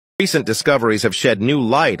Recent discoveries have shed new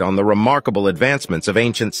light on the remarkable advancements of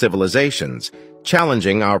ancient civilizations,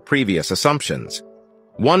 challenging our previous assumptions.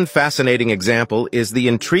 One fascinating example is the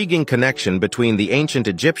intriguing connection between the ancient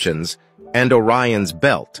Egyptians and Orion's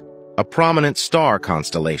Belt, a prominent star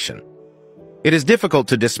constellation. It is difficult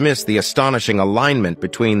to dismiss the astonishing alignment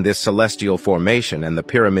between this celestial formation and the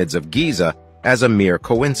pyramids of Giza as a mere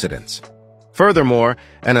coincidence. Furthermore,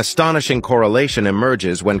 an astonishing correlation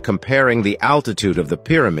emerges when comparing the altitude of the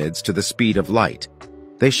pyramids to the speed of light.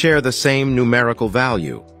 They share the same numerical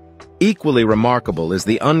value. Equally remarkable is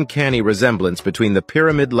the uncanny resemblance between the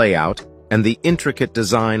pyramid layout and the intricate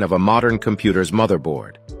design of a modern computer's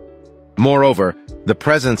motherboard. Moreover, the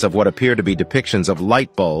presence of what appear to be depictions of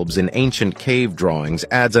light bulbs in ancient cave drawings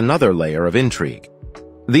adds another layer of intrigue.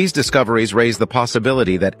 These discoveries raise the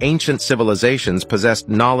possibility that ancient civilizations possessed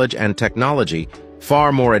knowledge and technology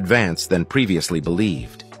far more advanced than previously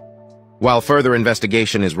believed. While further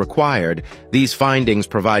investigation is required, these findings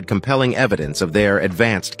provide compelling evidence of their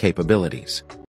advanced capabilities.